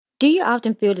Do you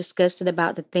often feel disgusted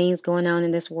about the things going on in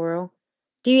this world?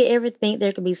 Do you ever think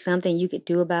there could be something you could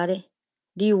do about it?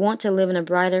 Do you want to live in a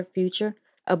brighter future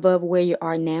above where you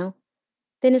are now?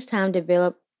 Then it's time to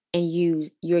develop and use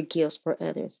your gifts for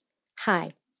others.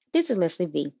 Hi, this is Leslie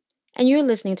V, and you're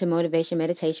listening to Motivation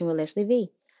Meditation with Leslie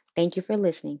V. Thank you for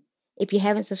listening. If you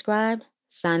haven't subscribed,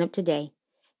 sign up today.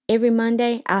 Every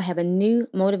Monday, I'll have a new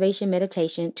motivation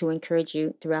meditation to encourage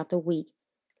you throughout the week.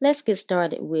 Let's get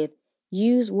started with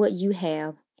use what you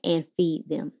have and feed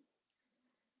them.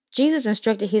 Jesus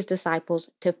instructed his disciples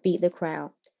to feed the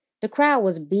crowd. The crowd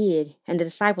was big, and the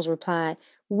disciples replied,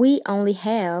 "We only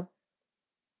have."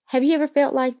 Have you ever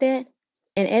felt like that?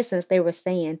 In essence, they were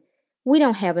saying, "We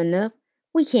don't have enough.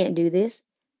 We can't do this.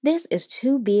 This is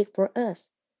too big for us."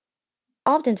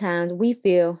 Oftentimes, we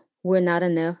feel we're not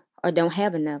enough or don't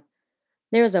have enough.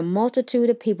 There is a multitude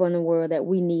of people in the world that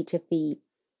we need to feed.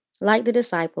 Like the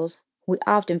disciples, we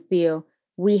often feel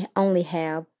we only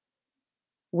have,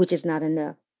 which is not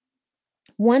enough.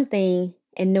 One thing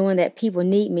in knowing that people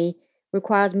need me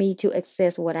requires me to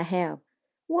access what I have.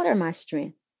 What are my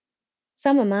strengths?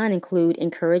 Some of mine include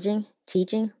encouraging,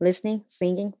 teaching, listening,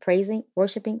 singing, praising,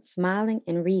 worshiping, smiling,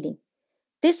 and reading.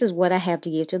 This is what I have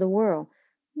to give to the world.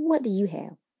 What do you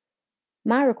have?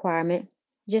 My requirement,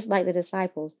 just like the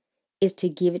disciples, is to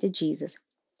give it to Jesus.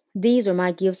 These are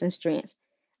my gifts and strengths.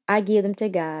 I give them to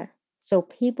God so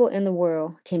people in the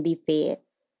world can be fed.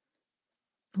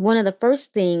 One of the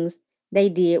first things they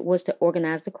did was to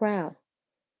organize the crowd.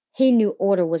 He knew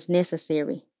order was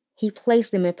necessary. He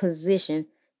placed them in position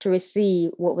to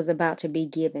receive what was about to be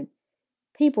given.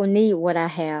 People need what I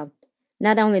have.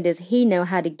 Not only does he know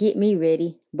how to get me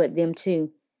ready, but them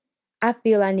too. I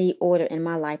feel I need order in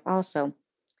my life also.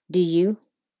 Do you?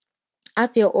 I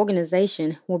feel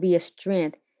organization will be a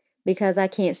strength because I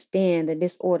can't stand the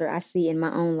disorder I see in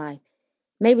my own life.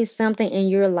 Maybe something in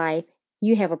your life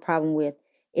you have a problem with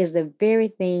is the very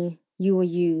thing you will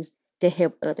use to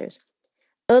help others.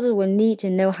 Others will need to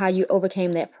know how you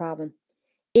overcame that problem.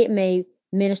 It may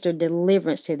minister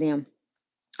deliverance to them.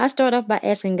 I start off by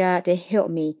asking God to help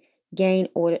me gain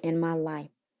order in my life.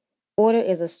 Order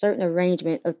is a certain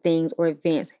arrangement of things or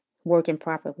events working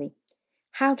properly.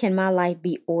 How can my life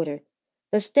be ordered?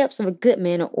 The steps of a good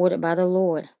man are ordered by the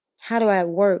Lord. How do I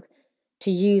work to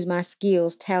use my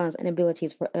skills, talents, and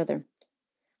abilities for others?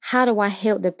 How do I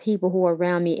help the people who are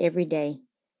around me every day?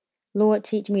 Lord,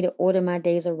 teach me to order my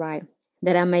days aright,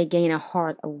 that I may gain a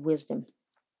heart of wisdom.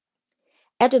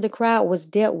 After the crowd was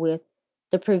dealt with,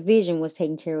 the provision was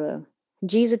taken care of.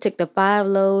 Jesus took the 5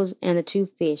 loaves and the 2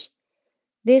 fish.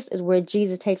 This is where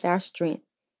Jesus takes our strength.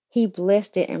 He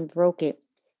blessed it and broke it.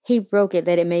 He broke it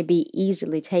that it may be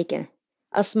easily taken.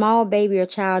 A small baby or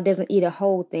child doesn't eat a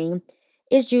whole thing.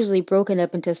 It's usually broken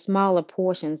up into smaller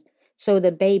portions so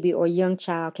the baby or young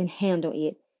child can handle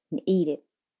it and eat it.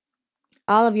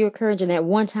 All of your encouragement at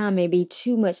one time may be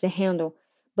too much to handle,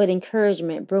 but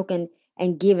encouragement broken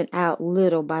and given out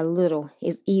little by little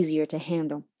is easier to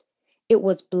handle. It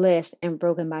was blessed and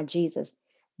broken by Jesus.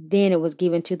 Then it was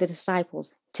given to the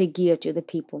disciples to give to the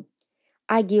people.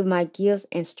 I give my gifts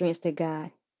and strengths to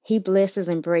God. He blesses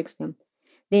and breaks them.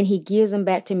 Then he gives them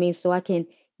back to me so I can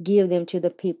give them to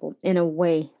the people in a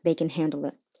way they can handle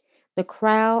it. The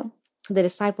crowd, the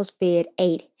disciples fed,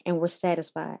 ate, and were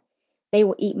satisfied. They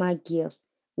will eat my gifts,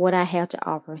 what I have to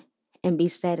offer, and be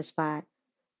satisfied.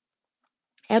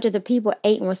 After the people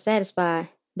ate and were satisfied,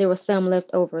 there was some left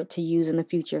over to use in the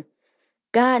future.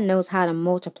 God knows how to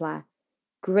multiply.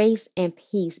 Grace and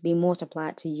peace be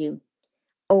multiplied to you.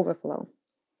 Overflow.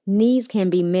 Needs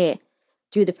can be met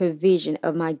through the provision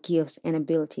of my gifts and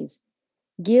abilities.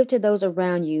 Give to those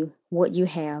around you what you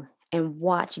have and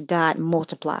watch God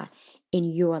multiply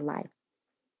in your life.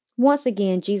 Once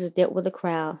again, Jesus dealt with the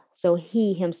crowd so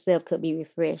he himself could be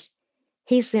refreshed.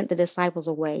 He sent the disciples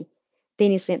away. Then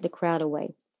he sent the crowd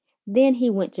away. Then he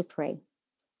went to pray.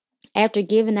 After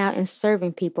giving out and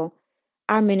serving people,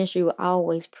 our ministry will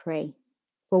always pray,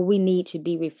 for we need to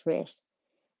be refreshed.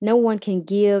 No one can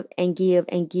give and give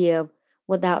and give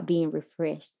without being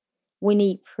refreshed. We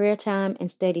need prayer time and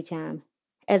study time.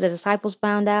 As the disciples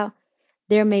found out,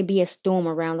 there may be a storm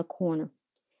around the corner.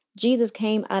 Jesus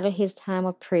came out of his time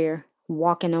of prayer,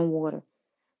 walking on water.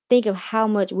 Think of how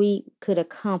much we could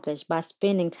accomplish by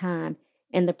spending time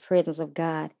in the presence of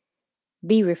God.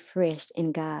 Be refreshed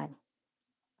in God.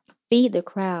 Feed the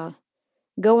crowd.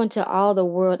 Go into all the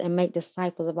world and make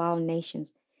disciples of all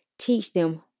nations. Teach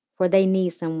them, for they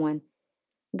need someone.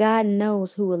 God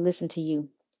knows who will listen to you.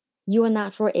 You are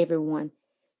not for everyone.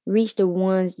 Reach the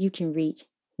ones you can reach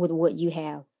with what you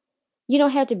have. You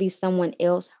don't have to be someone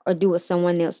else or do what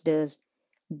someone else does.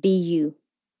 Be you.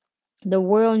 The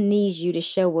world needs you to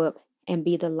show up and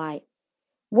be the light.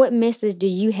 What message do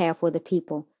you have for the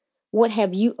people? What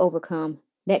have you overcome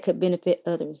that could benefit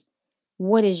others?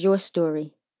 What is your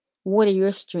story? What are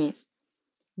your strengths?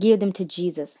 Give them to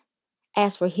Jesus.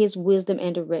 Ask for his wisdom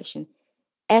and direction.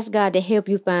 Ask God to help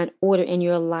you find order in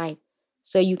your life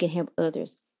so you can help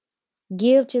others.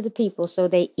 Give to the people so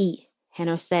they eat and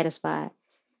are satisfied.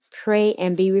 Pray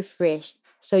and be refreshed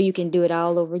so you can do it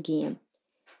all over again.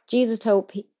 Jesus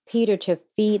told Peter to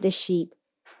feed the sheep.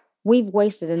 We've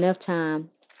wasted enough time.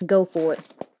 Go for it.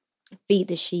 Feed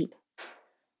the sheep.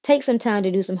 Take some time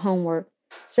to do some homework.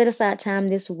 Set aside time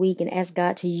this week and ask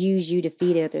God to use you to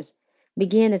feed others.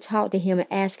 Begin to talk to him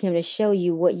and ask him to show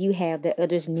you what you have that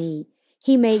others need.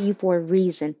 He made you for a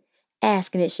reason.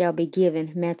 Ask and it shall be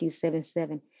given. Matthew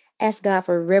 7:7. Ask God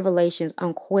for revelations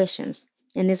on questions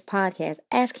in this podcast.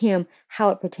 Ask him how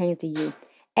it pertains to you.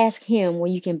 Ask him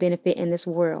where you can benefit in this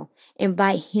world.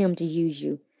 Invite him to use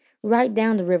you. Write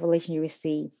down the revelation you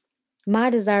receive. My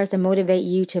desire is to motivate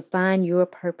you to find your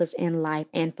purpose in life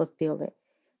and fulfill it.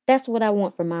 That's what I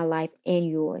want for my life and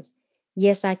yours.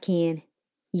 Yes, I can.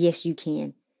 Yes, you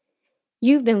can.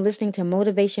 You've been listening to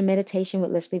Motivation Meditation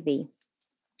with Leslie V.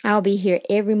 I'll be here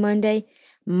every Monday,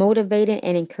 motivating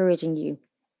and encouraging you.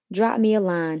 Drop me a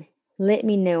line. Let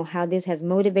me know how this has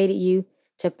motivated you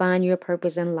to find your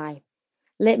purpose in life.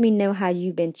 Let me know how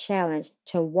you've been challenged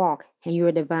to walk in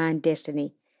your divine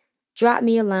destiny. Drop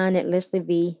me a line at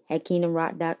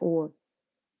lesliev@kingdomrock.org.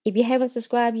 If you haven't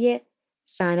subscribed yet,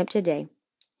 sign up today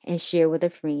and share with a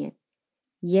friend.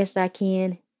 Yes, I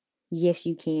can. Yes,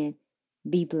 you can.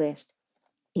 Be blessed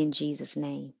in Jesus'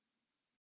 name.